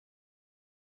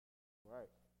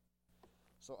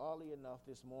So oddly enough,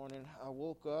 this morning I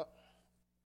woke up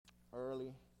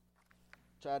early,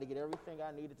 tried to get everything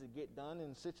I needed to get done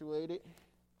and situated.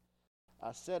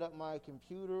 I set up my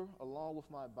computer along with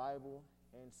my Bible,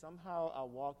 and somehow I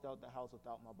walked out the house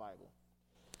without my Bible.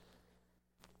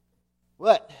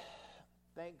 But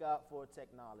thank God for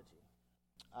technology,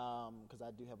 because I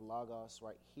do have Logos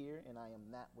right here, and I am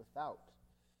not without.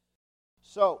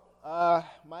 So,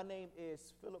 my name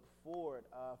is Philip Ford.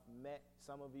 I've met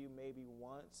some of you maybe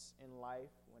once in life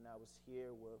when I was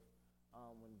here with,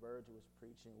 when Virgil was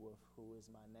preaching with who is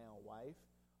my now wife,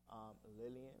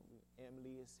 Lillian.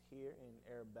 Emily is here, and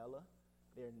Arabella.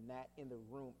 They're not in the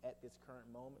room at this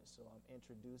current moment, so I'm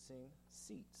introducing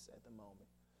seats at the moment.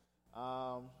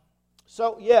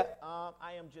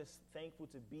 I am just thankful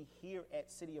to be here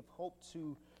at City of Hope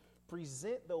to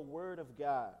present the Word of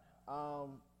God.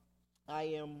 I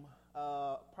am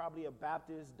probably a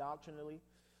Baptist doctrinally,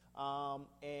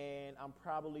 and I'm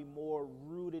probably more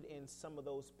rooted in some of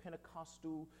those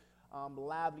Pentecostal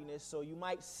liveliness. So you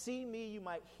might see me, you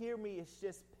might hear me, it's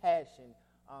just passion.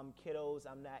 Kiddos,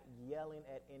 I'm not yelling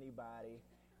at anybody.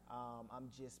 I'm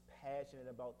just passionate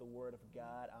about the Word of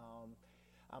God.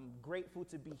 I'm grateful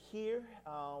to be here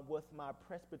with my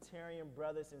Presbyterian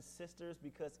brothers and sisters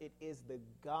because it is the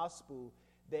gospel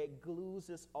that glues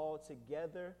us all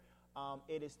together.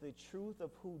 It is the truth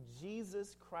of who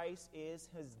Jesus Christ is,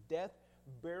 his death,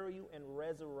 burial, and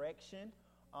resurrection.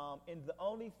 And the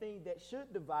only thing that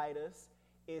should divide us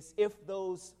is if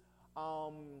those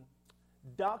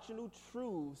doctrinal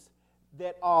truths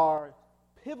that are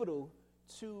pivotal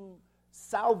to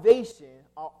salvation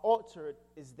are altered,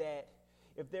 is that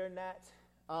if they're not,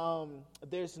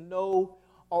 there's no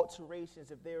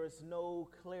alterations, if there is no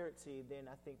clarity, then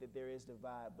I think that there is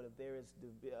divide. But if there is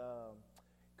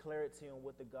clarity on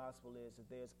what the gospel is, if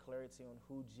there's clarity on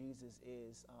who Jesus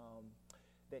is,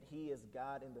 that he is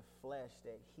God in the flesh,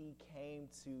 that he came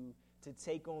to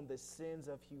take on the sins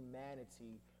of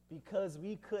humanity because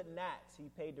we could not. He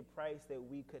paid the price that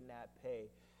we could not pay.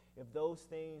 If those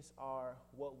things are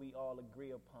what we all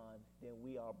agree upon, then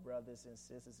we are brothers and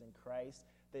sisters in Christ.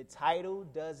 The title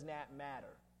does not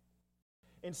matter.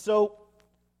 And so,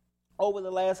 over the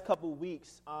last couple of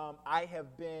weeks, I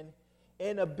have been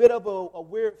in a bit of a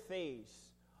weird phase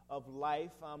of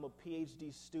life. I'm a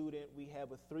PhD student. We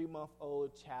have a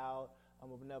 3-month-old child.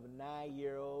 I'm with another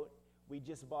 9-year-old. We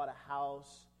just bought a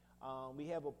house. We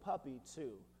have a puppy,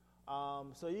 too.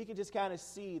 So you can just kind of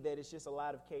see that it's just a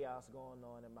lot of chaos going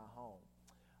on in my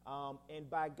home. And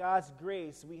by God's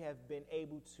grace, we have been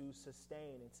able to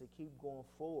sustain and to keep going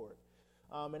forward.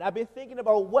 And I've been thinking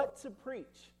about what to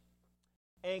preach.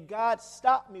 And God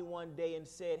stopped me one day and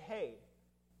said, hey,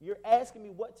 you're asking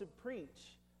me what to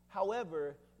preach.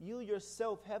 However, you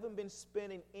yourself haven't been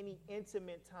spending any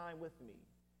intimate time with me.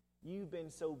 You've been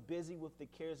so busy with the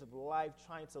cares of life,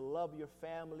 trying to love your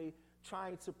family,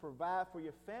 trying to provide for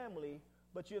your family,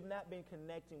 but you have not been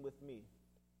connecting with me.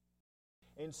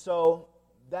 And so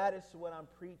that is what I'm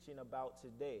preaching about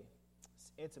today.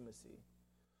 It's intimacy.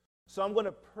 So I'm going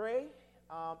to pray,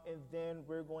 and then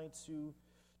we're going to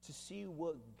see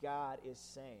what God is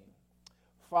saying.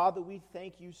 Father, we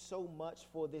thank you so much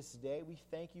for this day. We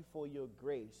thank you for your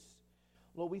grace.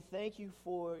 Lord, we thank you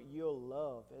for your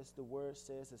love. As the word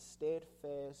says, a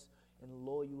steadfast and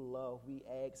loyal love. We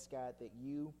ask, God, that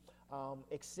you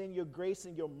extend your grace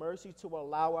and your mercy to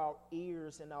allow our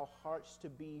ears and our hearts to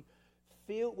be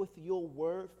filled with your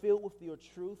word, filled with your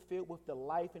truth, filled with the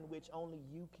life in which only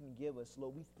you can give us.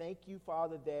 Lord, we thank you,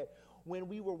 Father, that when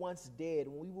we were once dead,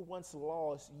 when we were once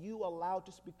lost, you allowed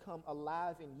us to become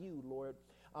alive in you, Lord.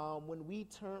 When we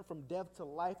turned from death to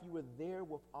life, you were there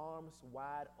with arms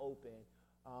wide open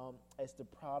as the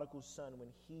prodigal son when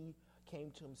he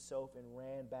came to himself and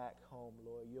ran back home,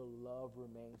 Lord. Your love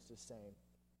remains the same.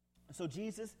 So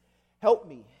Jesus, help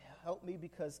me. Help me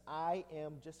because I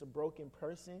am just a broken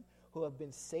person who have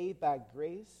been saved by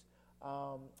grace.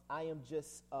 I am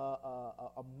just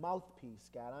a mouthpiece,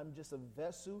 God. I'm just a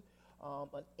vessel,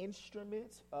 an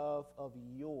instrument of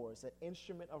yours, an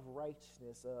instrument of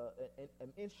righteousness,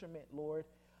 an instrument, Lord,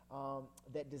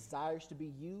 that desires to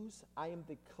be used. I am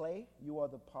the clay. You are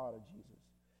the potter, Jesus.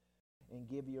 And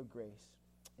give your grace.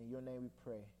 In your name we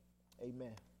pray.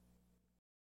 Amen.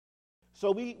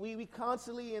 So we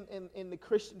constantly in the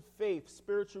Christian faith,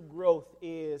 spiritual growth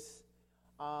is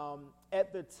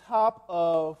at the top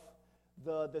of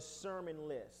the sermon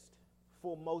list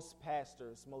for most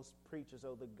pastors, most preachers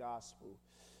of the gospel.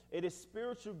 It is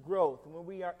spiritual growth. When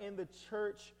we are in the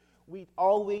church, we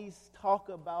always talk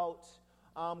about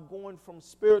going from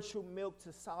spiritual milk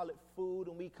to solid food,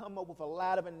 and we come up with a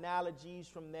lot of analogies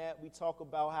from that. We talk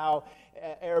about how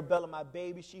Arabella, my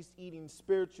baby, she's eating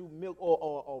spiritual milk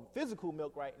or physical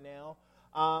milk right now,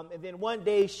 and then one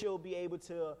day she'll be able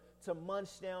to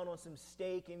munch down on some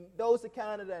steak, and those are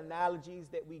kind of the analogies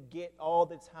that we get all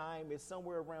the time. It's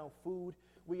somewhere around food.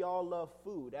 We all love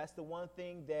food. That's the one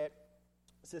thing that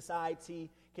society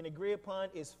can agree upon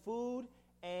is food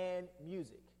and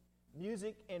music.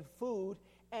 Music and food,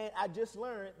 and I just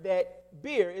learned that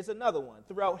beer is another one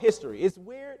throughout history. It's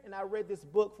weird, and I read this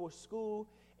book for school,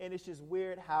 and it's just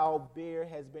weird how beer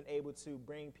has been able to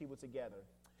bring people together.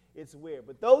 It's weird,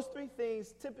 but those three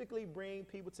things typically bring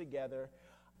people together,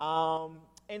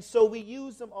 and so we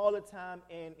use them all the time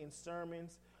in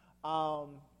sermons,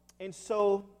 and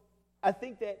so I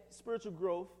think that spiritual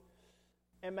growth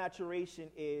and maturation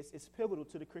is pivotal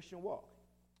to the Christian walk.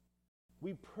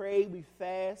 We pray, we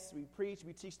fast, we preach,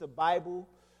 we teach the Bible.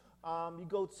 You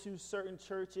go to certain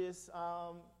churches,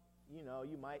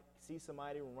 you might see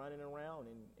somebody running around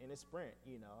in a sprint.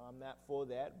 I'm not for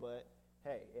that, but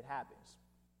hey, it happens.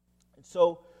 And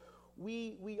so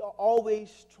we are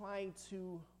always trying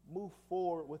to move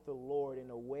forward with the Lord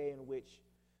in a way in which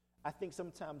I think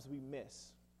sometimes we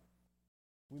miss.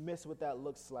 We miss what that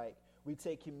looks like. We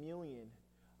take communion.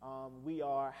 We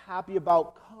are happy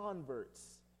about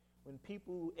converts. When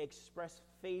people express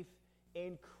faith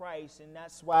in Christ, and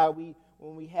that's why when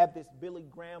we have this Billy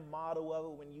Graham model of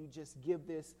it, when you just give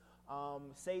this,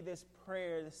 say this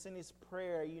prayer, send this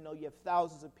prayer, you have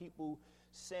thousands of people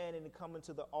standing and coming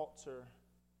to the altar,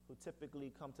 who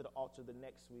typically come to the altar the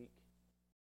next week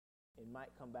and might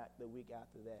come back the week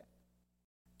after that.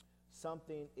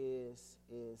 Something is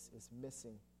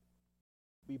missing.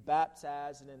 We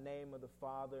baptize in the name of the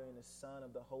Father and the Son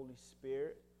of the Holy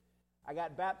Spirit. I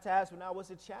got baptized when I was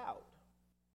a child,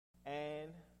 and,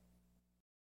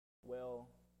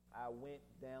 I went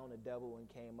down a double and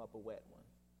came up a wet one.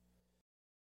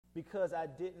 Because I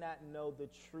did not know the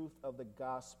truth of the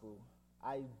gospel,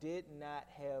 I did not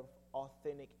have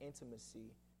authentic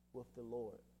intimacy with the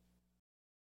Lord.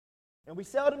 And we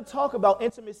seldom talk about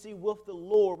intimacy with the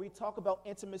Lord. We talk about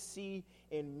intimacy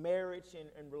in marriage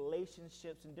and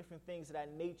relationships and different things of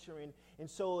that nature. And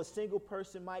so a single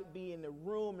person might be in the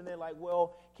room and they're like,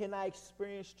 can I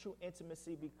experience true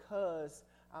intimacy because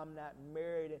I'm not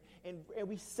married? And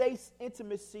we say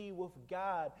intimacy with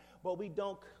God, but we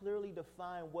don't clearly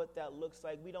define what that looks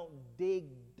like. We don't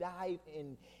dive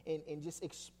in and just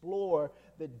explore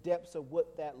the depths of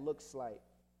what that looks like.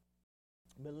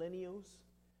 Millennials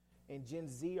and Gen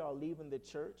Z are leaving the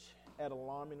church at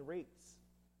alarming rates.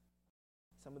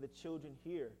 Some of the children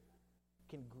here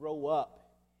can grow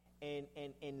up and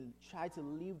try to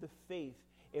leave the faith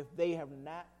if they have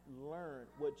not learned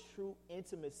what true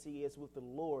intimacy is with the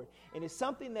Lord. And it's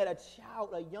something that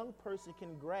a young person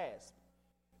can grasp.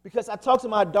 Because I talk to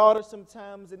my daughter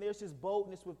sometimes, and there's this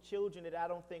boldness with children that I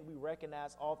don't think we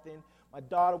recognize often. My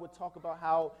daughter would talk about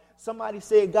how somebody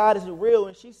said God isn't real,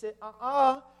 and she said,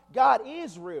 God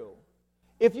is real.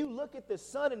 If you look at the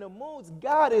sun and the moons,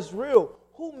 God is real.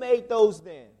 Who made those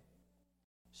then?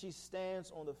 She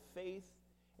stands on the faith,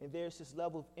 and there's this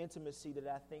level of intimacy that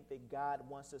I think that God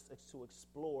wants us to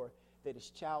explore that is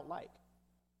childlike.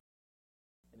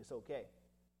 And it's okay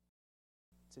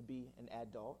to be an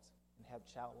adult and have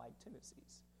childlike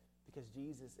tendencies, because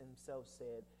Jesus himself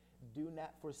said, do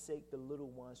not forsake the little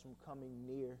ones from coming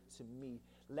near to me.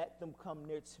 Let them come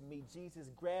near to me.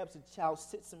 Jesus grabs a child,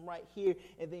 sits him right here,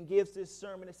 and then gives this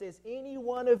sermon that says, any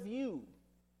one of you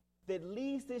that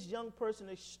leads this young person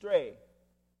astray,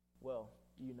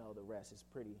 the rest is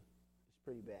pretty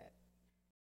bad.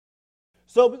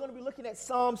 So we're going to be looking at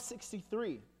Psalm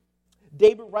 63.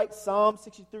 David writes Psalm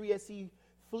 63 as he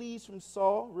flees from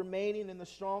Saul, remaining in the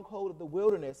stronghold of the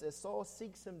wilderness as Saul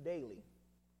seeks him daily.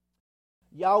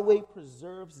 Yahweh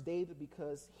preserves David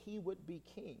because he would be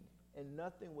king, and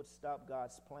nothing would stop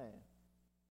God's plan.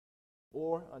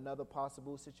 Or another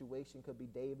possible situation could be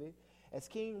David as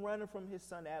king running from his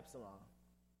son Absalom.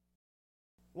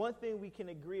 One thing we can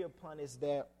agree upon is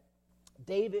that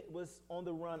David was on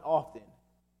the run often.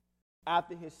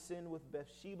 After his sin with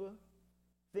Bathsheba,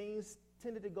 things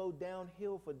tended to go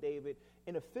downhill for David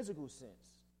in a physical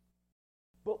sense.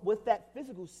 But with that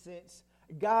physical sense,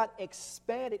 God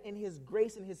expanded in his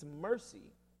grace and his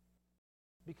mercy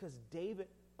because David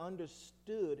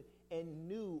understood and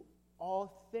knew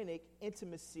authentic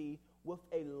intimacy with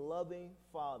a loving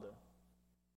father.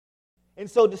 And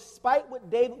so despite what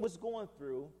David was going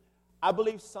through, I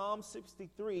believe Psalm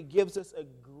 63 gives us a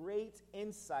great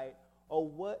insight of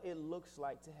what it looks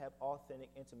like to have authentic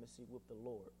intimacy with the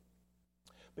Lord.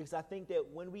 Because I think that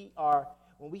when we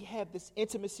have this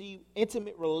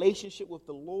intimate relationship with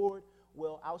the Lord,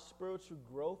 well, our spiritual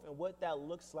growth and what that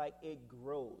looks like, it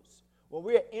grows. When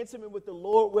we're intimate with the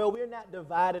Lord, well, we're not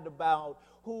divided about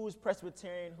who's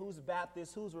Presbyterian, who's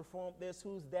Baptist, who's Reformed this,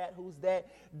 who's that.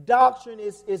 Doctrine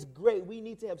is great. We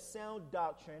need to have sound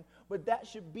doctrine, but that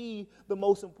should be the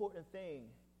most important thing.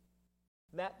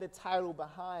 Not the title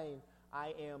behind,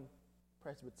 I am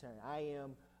Presbyterian, I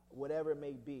am whatever it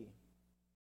may be.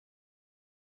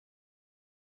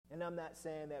 And I'm not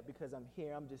saying that because I'm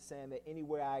here. I'm just saying that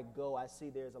anywhere I go, I see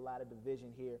there's a lot of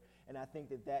division here. And I think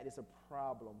that is a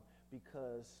problem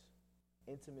because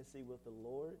intimacy with the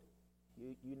Lord,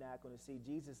 you're not going to see.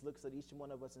 Jesus looks at each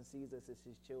one of us and sees us as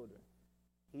his children.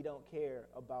 He don't care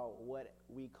about what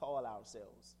we call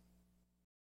ourselves.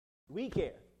 We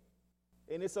care.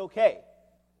 And it's okay.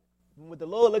 When the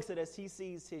Lord looks at us, he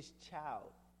sees his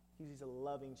child. He sees a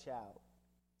loving child.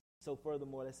 So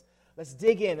furthermore, let's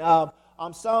dig in.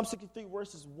 Psalm 63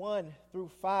 verses 1 through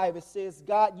 5, it says,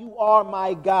 God, you are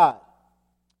my God.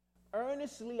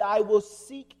 Earnestly I will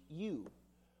seek you.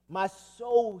 My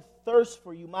soul thirsts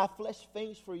for you. My flesh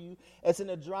faints for you, as in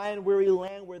a dry and weary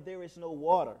land where there is no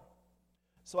water.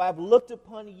 So I have looked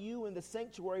upon you in the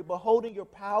sanctuary, beholding your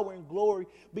power and glory,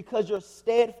 because your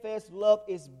steadfast love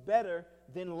is better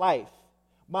than life.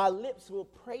 My lips will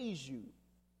praise you.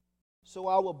 So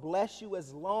I will bless you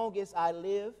as long as I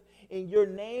live. In your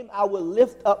name I will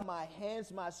lift up my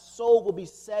hands. My soul will be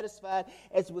satisfied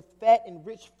as with fat and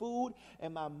rich food,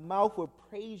 and my mouth will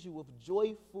praise you with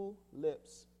joyful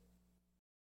lips.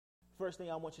 First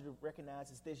thing I want you to recognize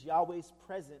is this: Yahweh's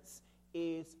presence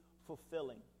is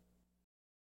fulfilling.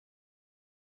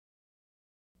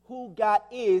 Who God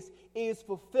is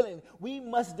fulfilling. We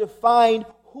must define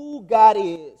who God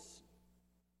is.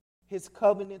 His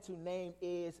covenantal name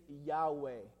is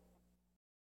Yahweh.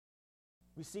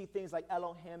 We see things like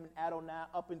Elohim and Adonai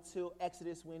up until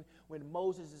Exodus when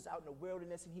Moses is out in the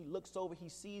wilderness and he looks over, he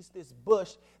sees this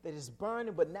bush that is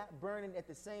burning but not burning at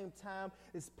the same time.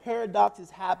 This paradox is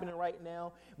happening right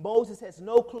now. Moses has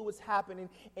no clue what's happening,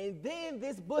 and then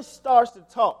this bush starts to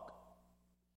talk.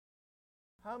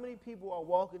 How many people are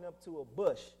walking up to a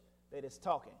bush that is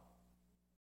talking?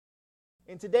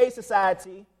 In today's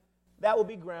society, that would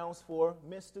be grounds for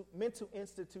mental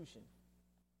institution.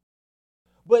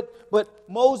 But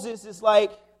Moses is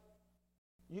like,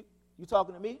 you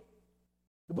talking to me?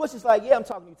 The bush is like, yeah, I'm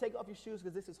talking to you. Take off your shoes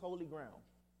because this is holy ground.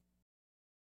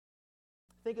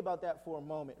 Think about that for a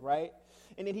moment, right?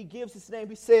 And then he gives his name.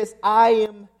 He says, I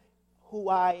am who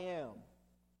I am.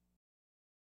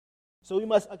 So we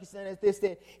must understand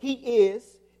that he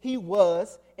is, he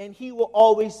was, and he will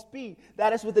always be.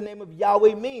 That is what the name of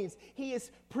Yahweh means. He is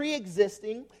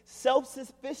pre-existing,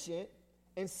 self-sufficient,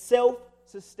 and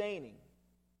self-sustaining.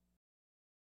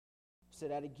 Say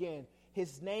that again.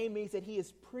 His name means that he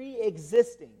is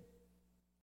pre-existing.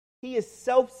 He is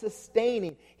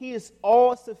self-sustaining. He is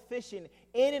all-sufficient.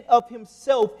 In and of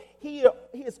himself, he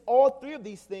is all three of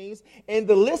these things, and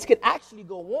the list could actually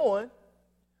go on.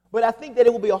 But I think that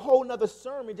it will be a whole nother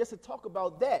sermon just to talk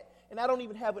about that. And I don't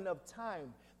even have enough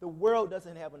time. The world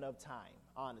doesn't have enough time,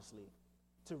 honestly,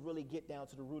 to really get down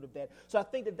to the root of that. So I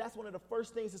think that that's one of the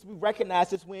first things that we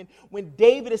recognize is when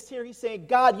David is here, he's saying,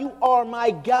 God, you are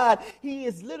my God. He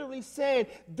is literally saying,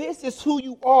 this is who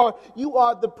you are. You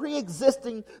are the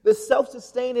pre-existing, the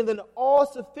self-sustaining, and the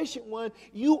all-sufficient one.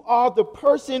 You are the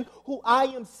person who I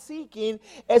am seeking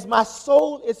as my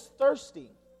soul is thirsty.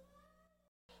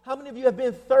 How many of you have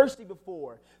been thirsty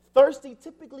before? Thirsty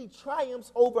typically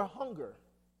triumphs over hunger.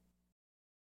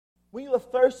 When you are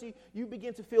thirsty, you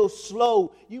begin to feel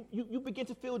slow. You begin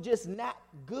to feel just not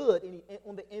good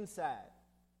on the inside.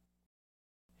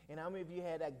 And how many of you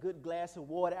had that good glass of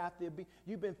water after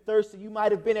you've been thirsty? You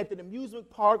might have been at the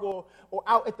amusement park or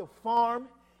out at the farm,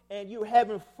 and you're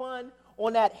having fun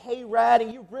on that hay ride,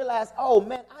 and you realize, oh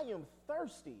man, I am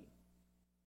thirsty.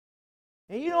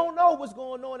 And you don't know what's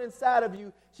going on inside of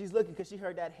you. She's looking because she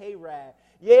heard that hay ride.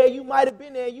 Yeah, you might have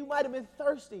been there. You might have been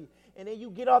thirsty. And then you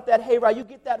get off that hay ride. You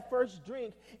get that first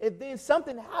drink. And then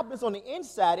something happens on the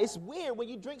inside. It's weird when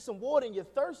you drink some water and you're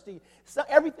thirsty.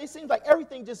 Everything seems like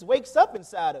everything just wakes up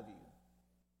inside of you.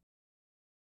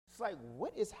 It's like,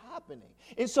 what is happening?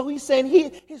 And so he's saying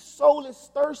his soul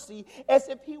is thirsty as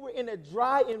if he were in a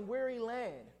dry and weary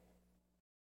land.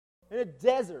 In a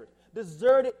desert,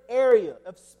 deserted area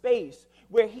of space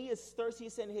where he is thirsty.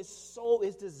 He's saying his soul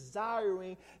is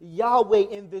desiring Yahweh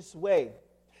in this way.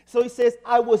 So he says,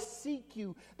 I will seek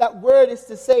you. That word is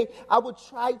to say, I will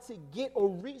try to get or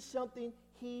reach something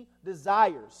he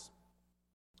desires.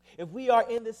 If we are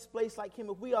in this place like him,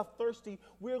 if we are thirsty,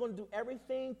 we're going to do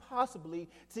everything possibly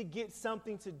to get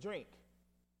something to drink.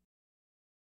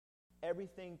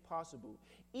 Everything possible.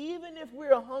 Even if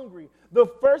we're hungry, the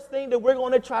first thing that we're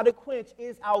going to try to quench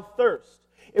is our thirst.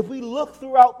 If we look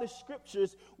throughout the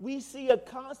scriptures, we see a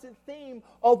constant theme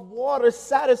of water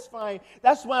satisfying.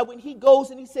 That's why when he goes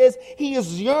and he says he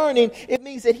is yearning, it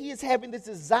means that he is having this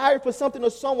desire for something or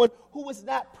someone who is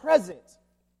not present.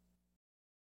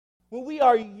 When we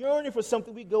are yearning for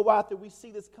something, we go out there, we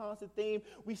see this constant theme.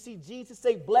 We see Jesus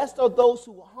say, blessed are those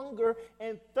who hunger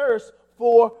and thirst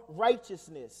for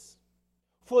righteousness,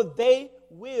 for they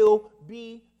will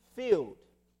be filled.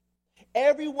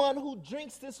 Everyone who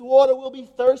drinks this water will be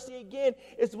thirsty again,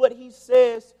 is what he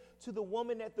says to the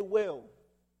woman at the well.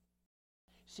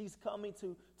 She's coming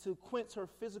to quench her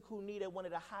physical need at one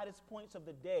of the hottest points of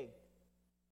the day.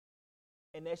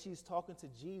 And as she's talking to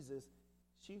Jesus,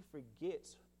 she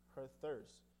forgets her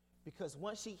thirst. Because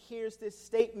once she hears this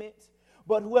statement,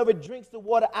 but whoever drinks the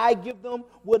water I give them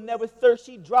will never thirst,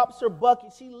 she drops her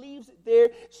bucket. She leaves it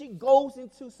there. She goes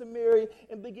into Samaria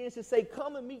and begins to say,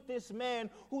 come and meet this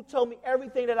man who told me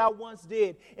everything that I once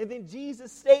did. And then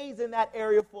Jesus stays in that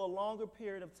area for a longer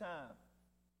period of time.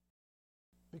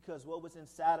 Because what was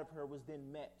inside of her was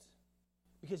then met.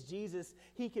 Because Jesus,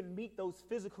 he can meet those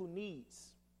physical needs.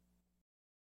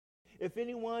 If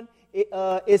anyone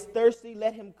is thirsty,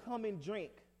 let him come and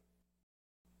drink.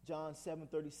 John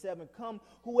 7:37, come,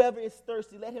 whoever is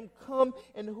thirsty, let him come,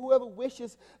 and whoever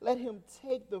wishes, let him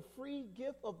take the free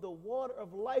gift of the water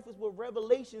of life, is what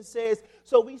Revelation says.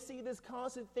 So we see this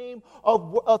constant theme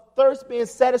of thirst being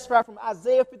satisfied from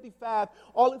Isaiah 55,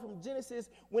 all the way from Genesis,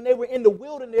 when they were in the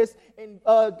wilderness, and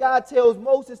God tells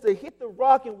Moses to hit the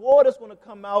rock and water's going to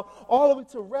come out, all the way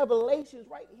to Revelations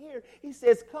right here. He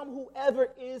says, come, whoever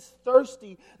is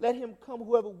thirsty, let him come,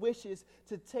 whoever wishes,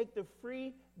 to take the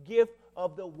free gift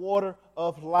of the water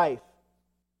of life.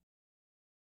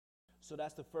 So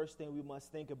that's the first thing we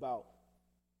must think about.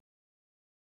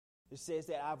 It says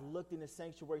that I've looked in the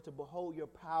sanctuary to behold your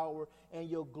power and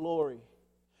your glory,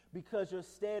 because you're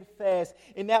steadfast.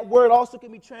 And that word also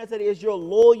can be translated as your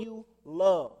loyal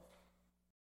love.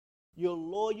 Your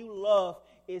loyal love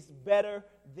is better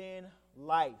than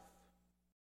life.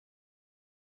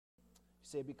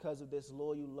 He said, because of this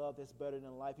loyal love that's better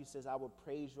than life, he says, I will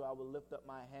praise you, I will lift up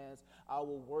my hands, I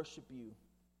will worship you.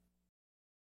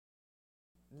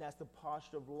 And that's the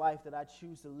posture of life that I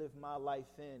choose to live my life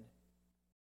in.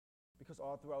 Because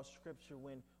all throughout Scripture,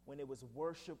 when it was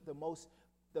worship,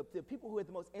 the people who had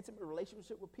the most intimate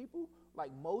relationship with people,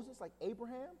 like Moses, like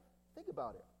Abraham, think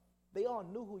about it. They all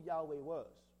knew who Yahweh was.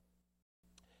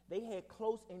 They had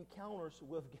close encounters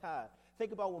with God.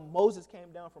 Think about when Moses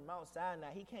came down from Mount Sinai.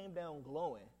 He came down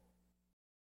glowing.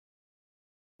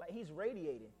 Like he's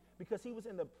radiating because he was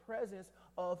in the presence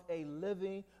of a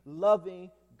living, loving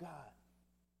God.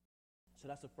 So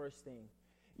that's the first thing.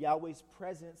 Yahweh's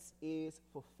presence is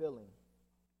fulfilling.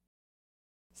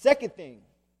 Second thing,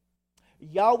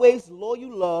 Yahweh's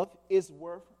loyal love is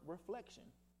worth reflection.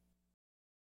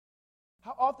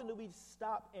 How often do we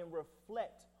stop and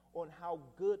reflect on how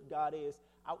good God is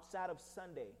outside of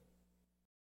Sunday?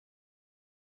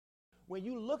 When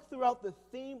you look throughout the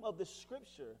theme of the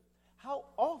Scripture, how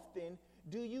often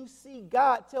do you see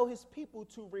God tell his people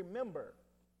to remember?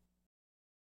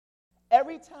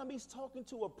 Every time he's talking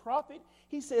to a prophet,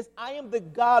 he says, I am the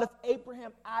God of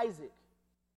Abraham, Isaac.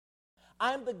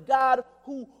 I am the God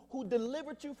who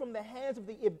delivered you from the hands of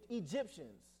the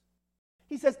Egyptians.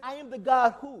 He says, I am the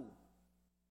God who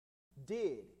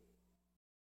did.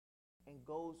 And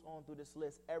goes on through this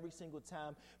list every single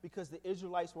time, because the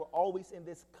Israelites were always in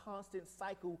this constant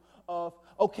cycle of,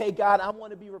 okay, God, I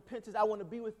want to be repentant. I want to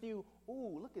be with you.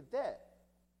 Ooh, look at that.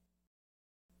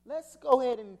 Let's go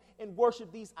ahead and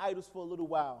worship these idols for a little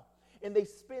while. And they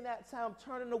spend that time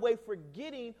turning away,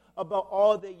 forgetting about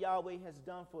all that Yahweh has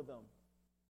done for them.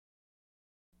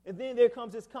 And then there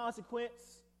comes this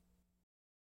consequence.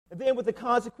 And then with the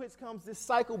consequence comes this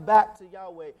cycle back to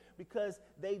Yahweh, because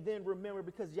they then remember,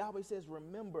 because Yahweh says,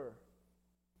 remember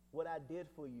what I did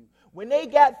for you. When they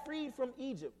got freed from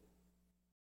Egypt,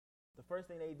 the first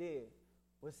thing they did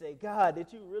was say, God,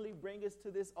 did you really bring us to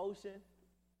this ocean?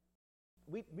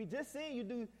 We just seen you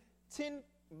do 10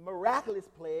 miraculous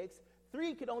plagues.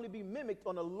 3 could only be mimicked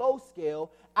on a low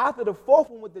scale. After the 4th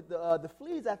one with the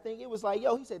fleas, I think, it was like,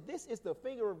 he said, this is the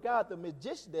finger of God. The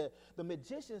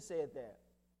magician said that.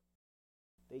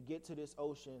 They get to this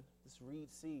ocean, this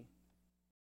Reed Sea,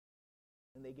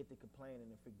 and they get to complaining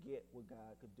and forget what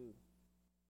God could do.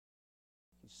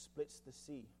 He splits the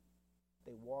sea.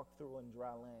 They walk through on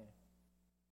dry land.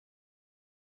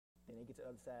 Then they get to the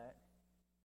other side.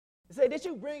 He said, did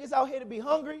you bring us out here to be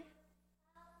hungry?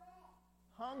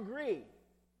 Hungry.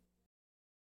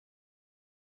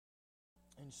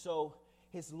 And so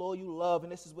his loyal love,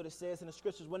 and this is what it says in the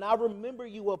scriptures, when I remember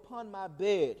you upon my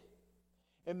bed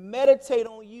and meditate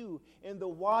on you in the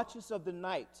watches of the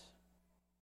night,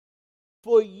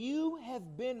 for you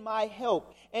have been my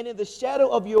help, and in the shadow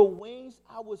of your wings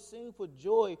I will sing for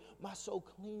joy. My soul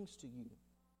clings to you.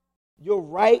 Your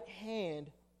right hand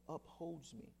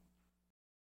upholds me.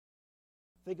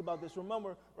 Think about this.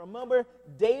 Remember,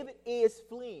 David is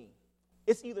fleeing.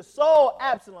 It's either Saul or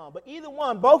Absalom, but either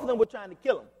one, both of them were trying to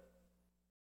kill him.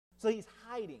 So he's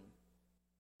hiding.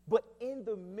 But in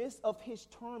the midst of his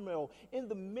turmoil, in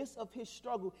the midst of his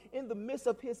struggle, in the midst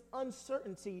of his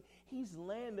uncertainty, he's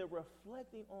laying there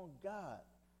reflecting on God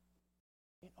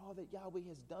and all that Yahweh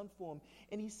has done for him.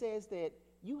 And he says that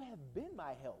you have been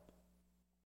my help.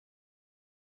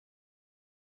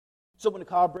 So when the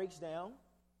car breaks down,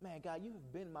 man, God, you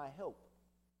have been my help.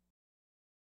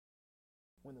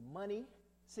 When the money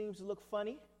seems to look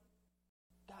funny,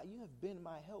 God, you have been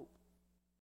my help.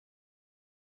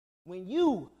 When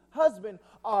you, husband,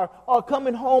 are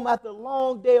coming home after a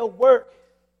long day of work,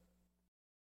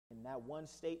 and that one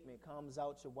statement comes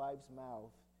out your wife's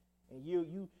mouth,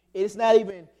 and it's not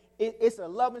even, it's a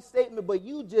loving statement, but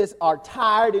you just are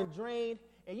tired and drained,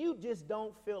 and you just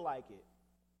don't feel like it.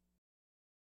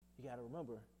 You got to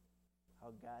remember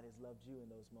how God has loved you in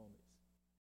those moments.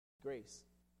 Grace.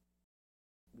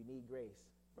 We need grace,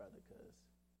 brother, because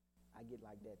I get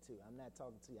like that too. I'm not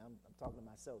talking to you. I'm talking to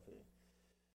myself here.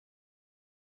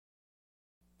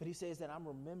 But he says that I'm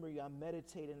remembering you. I'm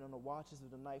meditating on the watches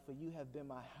of the night, for you have been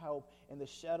my help. In the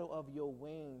shadow of your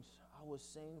wings, I will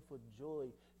sing for joy.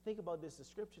 Think about this. The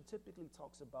scripture typically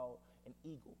talks about an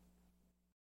eagle.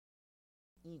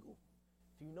 Eagle.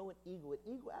 If you know an eagle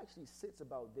actually sits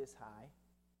about this high.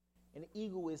 An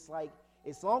eagle is like,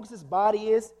 as long as its body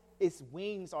is, its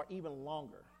wings are even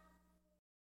longer.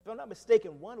 If I'm not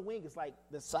mistaken, one wing is like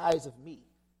the size of me,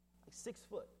 like 6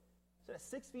 foot. So that's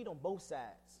 6 feet on both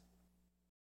sides.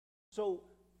 So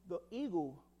the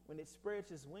eagle, when it spreads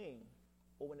its wing,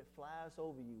 or when it flies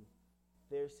over you,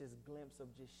 there's this glimpse of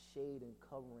just shade and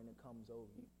covering that comes over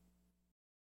you.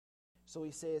 So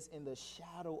he says, in the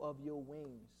shadow of your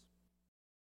wings,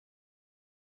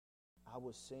 I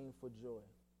will sing for joy.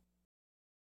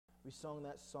 We sung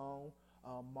that song,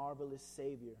 Marvelous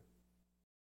Savior.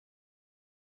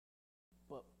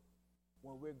 But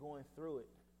when we're going through it,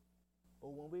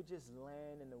 or when we're just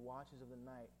laying in the watches of the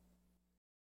night,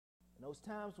 and those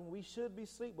times when we should be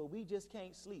asleep, but we just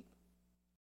can't sleep,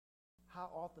 how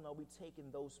often are we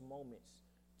taking those moments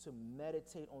to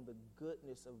meditate on the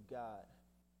goodness of God?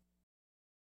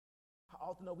 How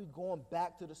often are we going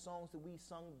back to the songs that we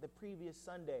sung the previous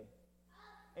Sunday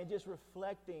and just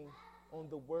reflecting on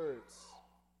the words?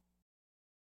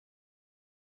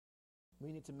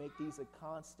 We need to make these a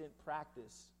constant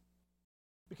practice.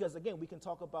 Because again, we can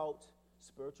talk about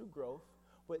spiritual growth,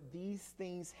 but these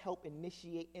things help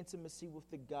initiate intimacy with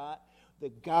the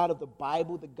God of the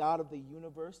Bible, the God of the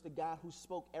universe, the God who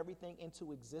spoke everything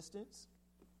into existence.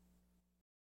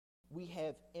 We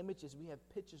have images, we have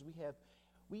pictures, we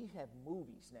have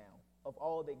movies now of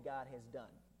all that God has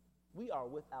done. We are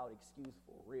without excuse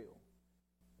for real.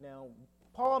 Now,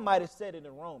 Paul might have said it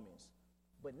in Romans,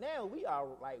 but now we are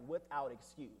like without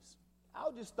excuse.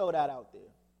 I'll just throw that out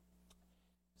there.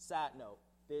 Side note,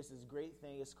 there's this great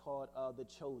thing, it's called The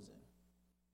Chosen.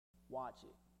 Watch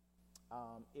it.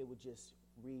 It would just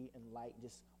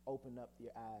just open up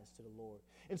your eyes to the Lord.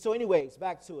 And so anyways,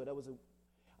 back to it. That was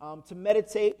to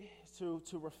meditate, to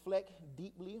reflect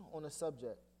deeply on a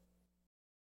subject,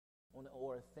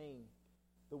 or a thing.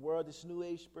 The world, this New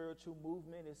Age spiritual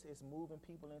movement is moving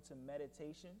people into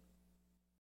meditation.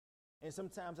 And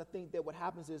sometimes I think that what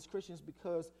happens is Christians,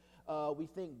 because we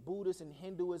think Buddhist and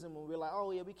Hinduism, and we're like,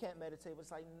 oh yeah, we can't meditate. But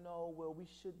it's like, no, well, we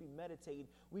should be meditating.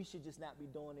 We should just not be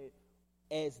doing it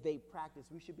as they practice.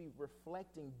 We should be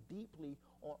reflecting deeply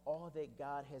on all that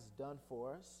God has done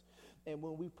for us. And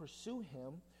when we pursue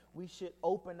him, we should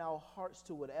open our hearts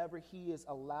to whatever he is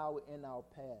allowed in our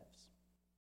paths.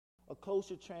 A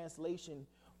closer translation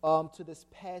to this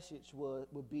passage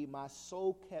would be, my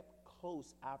soul kept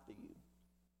close after you.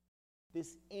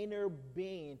 This inner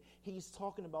being, he's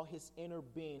talking about his inner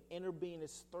being. Inner being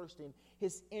is thirsting.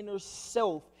 His inner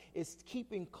self is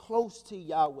keeping close to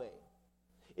Yahweh.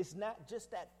 It's not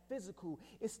just that physical,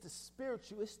 it's the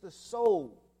spiritual, it's the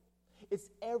soul. It's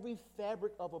every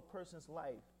fabric of a person's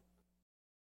life.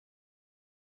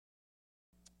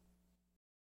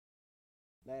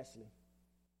 Lastly,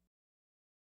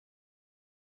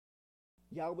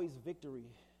 Yahweh's victory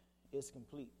is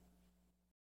complete.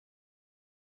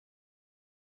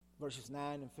 Verses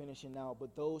 9 and finishing out.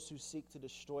 But those who seek to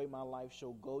destroy my life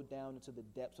shall go down into the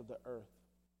depths of the earth.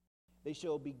 They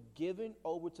shall be given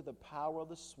over to the power of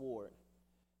the sword.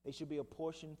 They shall be a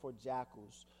portion for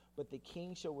jackals. But the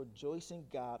king shall rejoice in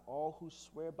God. All who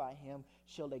swear by him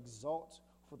shall exalt,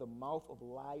 for the mouth of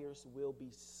liars will be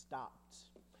stopped.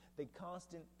 The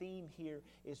constant theme here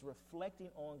is reflecting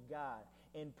on God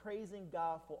and praising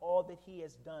God for all that he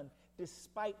has done,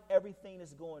 despite everything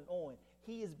that's going on.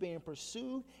 He is being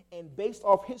pursued, and based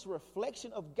off his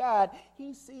reflection of God,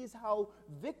 he sees how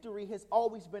victory has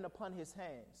always been upon his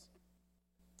hands.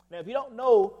 Now, if you don't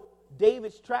know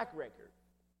David's track record,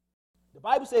 the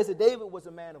Bible says that David was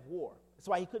a man of war. That's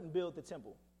why he couldn't build the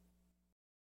temple.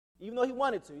 Even though he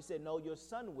wanted to, he said, no, your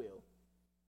son will.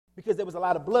 Because there was a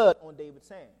lot of blood on David's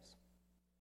hands.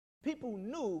 People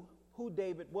knew who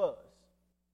David was.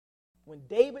 When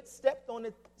David stepped on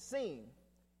the scene,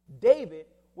 David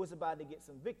was about to get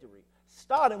some victory,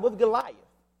 starting with Goliath.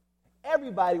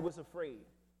 Everybody was afraid.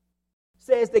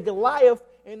 Says that Goliath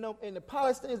and the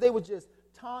Palestinians, they were just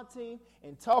taunting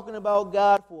and talking about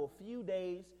God for a few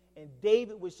days, and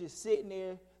David was just sitting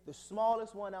there, the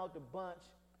smallest one out the bunch,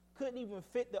 couldn't even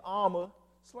fit the armor.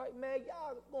 It's like, man,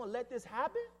 y'all going to let this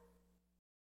happen?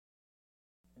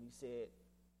 And he said,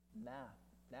 nah,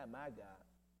 not my God.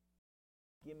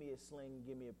 Give me a sling,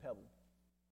 give me a pebble.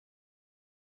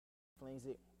 Flings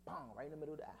it, bang, right in the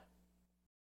middle of the eye.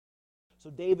 So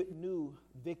David knew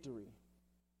victory.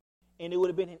 And it would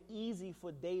have been easy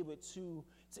for David to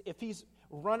if he's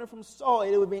running from Saul,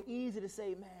 it would have been easy to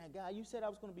say, man, God, you said I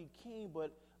was going to be king,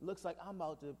 but looks like I'm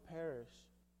about to perish.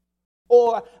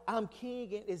 Or I'm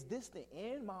king, and is this the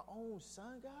end, my own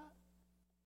son, God?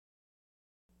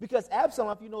 Because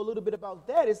Absalom, if you know a little bit about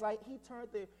that, it's like he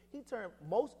turned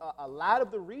a lot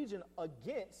of the region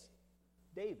against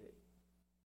David.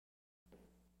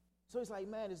 So it's like,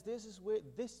 man, is this where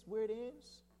it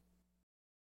ends?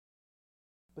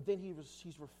 But then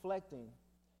he's reflecting,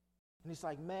 and he's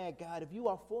like, man, God, if you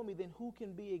are for me, then who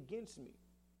can be against me?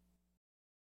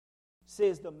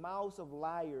 Says the mouths of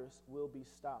liars will be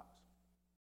stopped.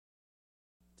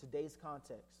 Today's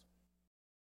context.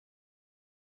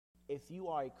 If you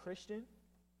are a Christian,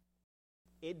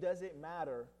 it doesn't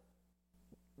matter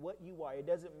what you are. It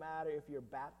doesn't matter if you're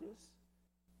Baptist.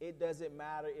 It doesn't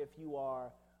matter if you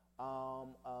are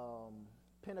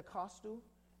Pentecostal.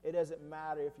 It doesn't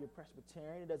matter if you're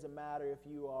Presbyterian. It doesn't matter if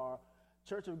you are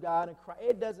Church of God in Christ.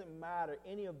 It doesn't matter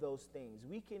any of those things.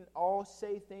 We can all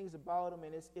say things about them,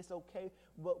 and it's okay,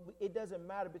 but it doesn't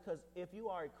matter, because if you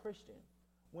are a Christian,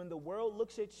 when the world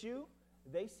looks at you,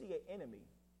 they see an enemy.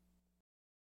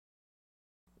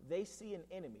 They see an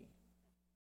enemy.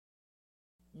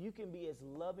 You can be as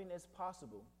loving as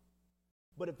possible,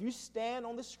 but if you stand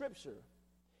on the scripture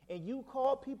and you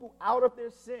call people out of their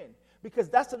sin, because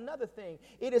that's another thing.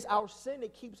 It is our sin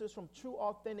that keeps us from true,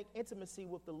 authentic intimacy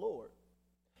with the Lord.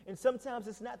 And sometimes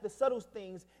it's not the subtle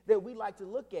things that we like to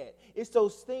look at. It's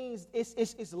those things,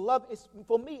 it's love.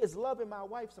 For me, it's loving my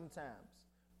wife sometimes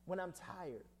when I'm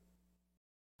tired.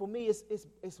 For me,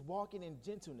 it's walking in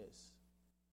gentleness.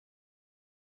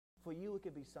 For you, it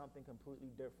could be something completely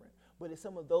different. But it's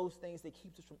some of those things that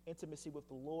keeps us from intimacy with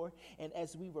the Lord. And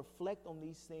as we reflect on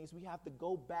these things, we have to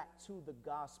go back to the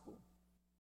gospel.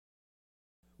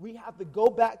 We have to go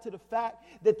back to the fact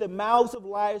that the mouths of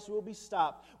liars will be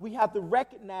stopped. We have to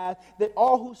recognize that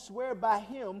all who swear by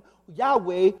him,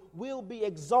 Yahweh, will be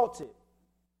exalted.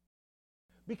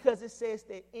 Because it says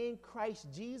that in Christ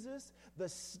Jesus, the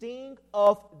sting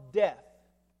of death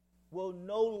will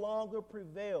no longer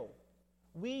prevail.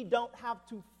 We don't have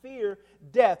to fear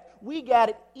death. We got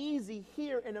it easy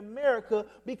here in America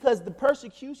because the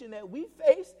persecution that we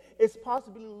face is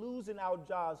possibly losing our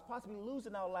jobs, possibly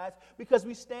losing our lives because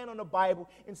we stand on the Bible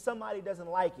and somebody doesn't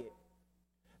like it.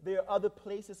 There are other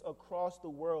places across the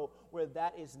world where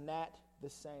that is not the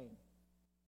same.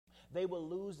 They will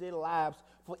lose their lives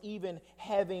for even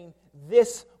having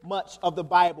this much of the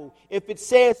Bible. If it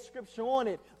says scripture on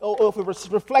it, or if it was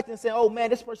reflecting saying, oh man,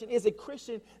 this person is a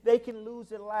Christian, they can lose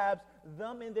their lives,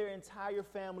 them and their entire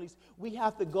families. We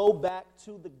have to go back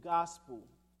to the gospel.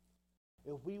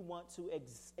 If we want to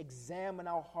examine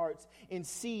our hearts and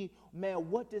see, man,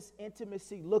 what does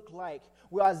intimacy look like?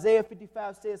 Where Isaiah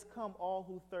 55 says, come all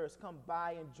who thirst, come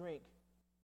buy and drink.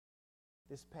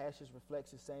 This passage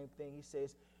reflects the same thing. He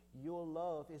says, your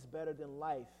love is better than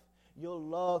life. Your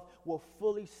love will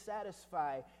fully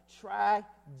satisfy. Try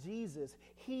Jesus.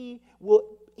 He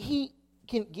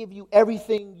can give you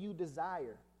everything you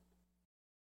desire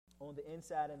on the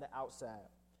inside and the outside.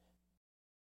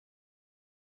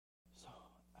 So,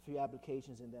 a few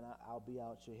applications and then I'll be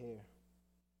out your hair.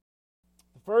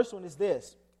 The first one is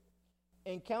this.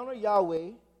 Encounter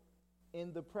Yahweh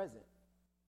in the present.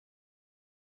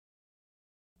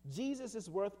 Jesus is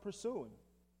worth pursuing.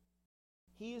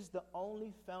 He is the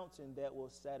only fountain that will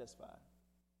satisfy.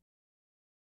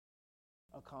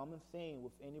 A common theme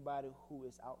with anybody who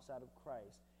is outside of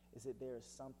Christ is that there is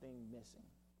something missing.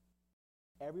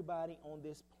 Everybody on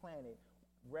this planet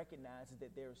recognizes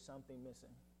that there is something missing.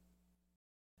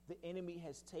 The enemy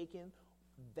has taken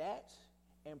that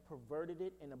and perverted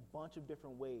it in a bunch of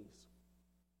different ways,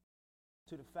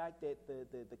 to the fact that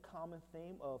the common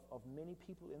theme of many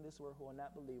people in this world who are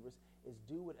not believers is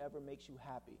do whatever makes you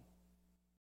happy.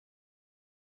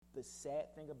 The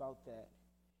sad thing about that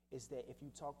is that if you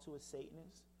talk to a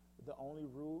Satanist, the only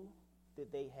rule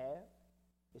that they have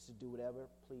is to do whatever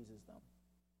pleases them.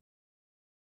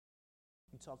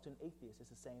 You talk to an atheist, it's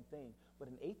the same thing. But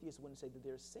an atheist wouldn't say that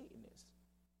they're Satanists,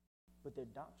 but their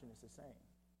doctrine is the same.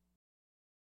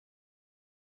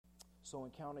 So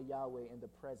encounter Yahweh in the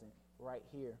present, right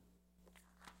here.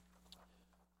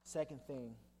 Second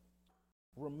thing,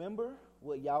 remember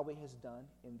what Yahweh has done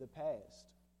in the past.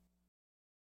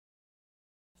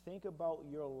 Think about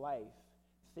your life.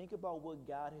 Think about what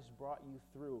God has brought you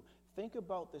through. Think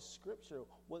about the scripture,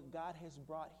 what God has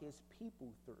brought his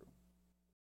people through.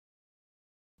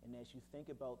 And as you think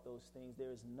about those things,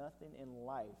 there is nothing in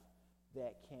life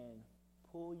that can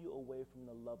pull you away from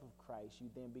the love of Christ. You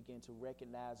then begin to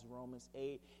recognize Romans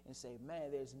 8 and say, man,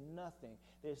 there's nothing.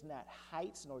 There's not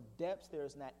heights nor depths. There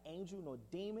is not angel nor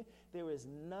demon. There is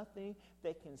nothing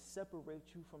that can separate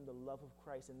you from the love of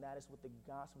Christ. And that is what the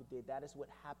gospel did. That is what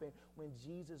happened when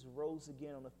Jesus rose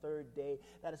again on the third day.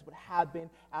 That is what happened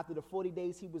after the 40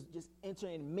 days he was just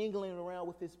entering and mingling around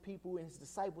with his people and his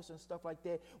disciples and stuff like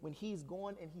that. When he's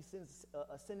gone and he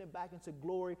ascending back into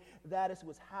glory, that is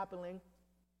what's happening.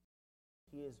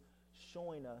 He is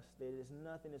showing us that there's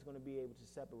nothing that's going to be able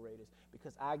to separate us,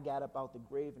 because I got up out the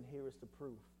grave and here is the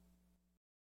proof.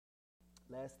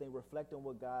 Last thing, reflect on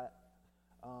what God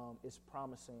is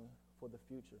promising for the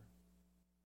future.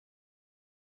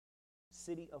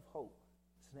 City of Hope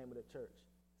is the name of the church.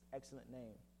 It's an excellent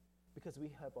name because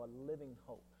we have a living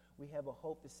hope. We have a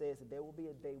hope that says that there will be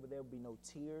a day where there will be no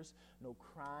tears, no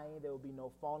crying, there will be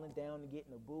no falling down and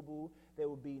getting a boo-boo. There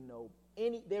will be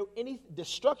any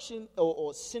destruction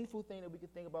or sinful thing that we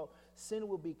could think about. Sin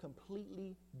will be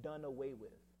completely done away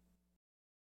with.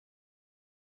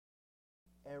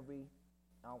 Every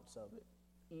ounce of it.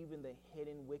 Even the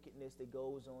hidden wickedness that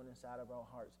goes on inside of our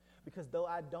hearts. Because though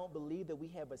I don't believe that we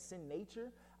have a sin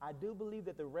nature, I do believe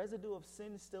that the residue of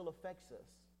sin still affects us.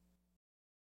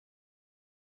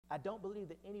 I don't believe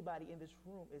that anybody in this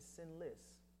room is sinless.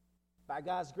 By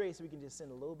God's grace, we can just sin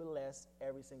a little bit less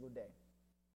every single day.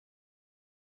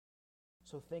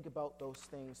 So think about those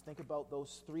things. Think about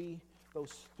those three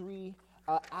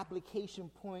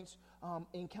application points.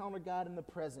 Encounter God in the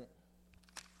present.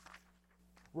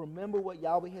 Remember what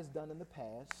Yahweh has done in the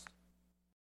past.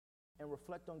 And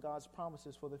reflect on God's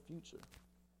promises for the future.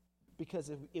 Because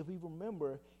if we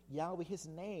remember, Yahweh, his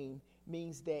name,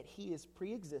 means that he is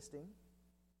pre-existing.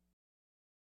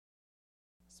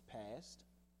 It's past.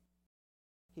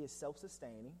 He is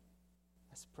self-sustaining.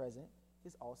 That's present.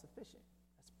 He's all-sufficient.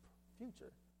 That's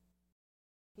future.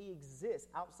 He exists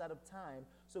outside of time,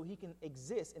 so he can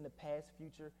exist in the past,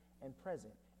 future, and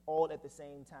present, all at the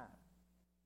same time.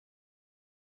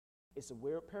 It's a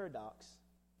weird paradox,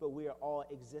 but we are all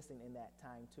existing in that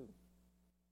time too.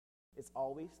 It's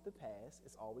always the past.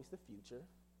 It's always the future.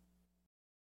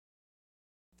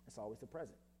 It's always the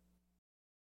present.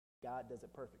 God does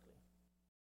it perfectly.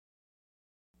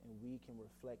 And we can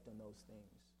reflect on those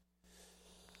things.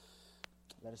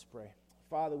 Let us pray.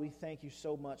 Father, we thank you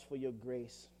so much for your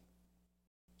grace.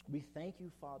 We thank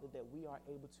you, Father, that we are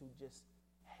able to just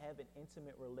have an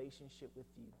intimate relationship with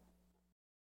you.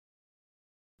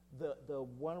 The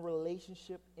one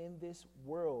relationship in this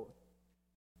world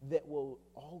that will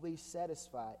always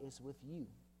satisfy is with you.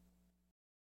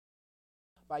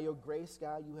 By your grace,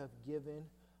 God, you have given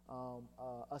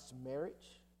us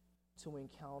marriage to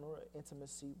encounter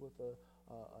intimacy with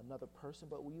another person,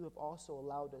 but you have also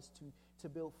allowed us to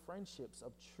build friendships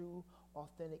of true,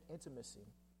 authentic intimacy.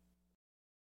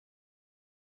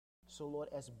 So, Lord,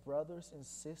 as brothers and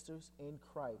sisters in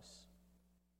Christ,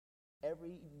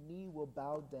 every knee will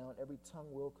bow down, every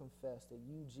tongue will confess that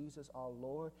you, Jesus, are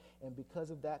Lord. And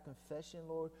because of that confession,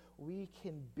 Lord, we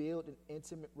can build an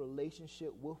intimate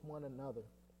relationship with one another.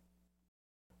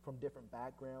 From different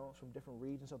backgrounds, from different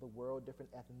regions of the world,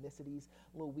 different ethnicities.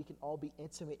 Lord, we can all be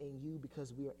intimate in you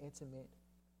because we are intimate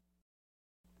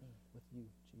with you,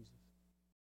 Jesus.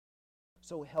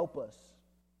 So help us.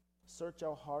 Search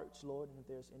our hearts, Lord, and if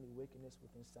there's any wickedness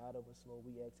within inside of us, Lord,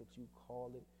 we ask that you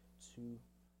call it to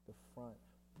the front.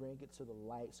 Bring it to the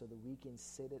light so that we can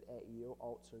sit it at your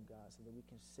altar, God, so that we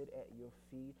can sit at your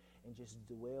feet and just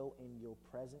dwell in your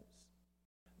presence.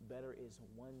 Better is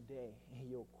one day in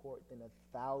your court than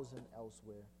 1,000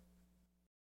 elsewhere.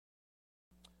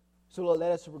 So, Lord,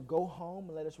 let us go home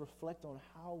and let us reflect on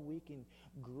how we can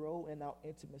grow in our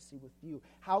intimacy with you.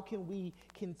 How can we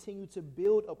continue to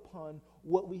build upon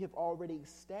what we have already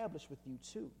established with you,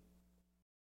 too?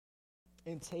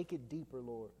 And take it deeper,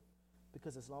 Lord.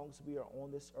 Because as long as we are on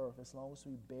this earth, as long as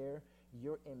we bear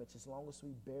your image, as long as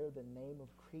we bear the name of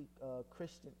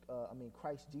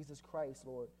Christ, Jesus Christ,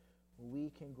 Lord,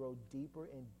 we can grow deeper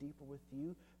and deeper with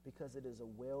you because it is a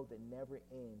well that never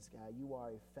ends, God. You are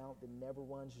a fount that never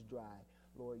runs dry.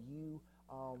 Lord, you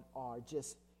are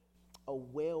just a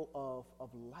well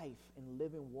of life and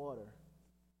living water.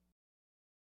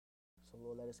 So,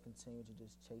 Lord, let us continue to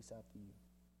just chase after you.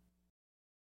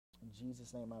 In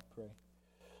Jesus' name I pray.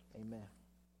 Amen.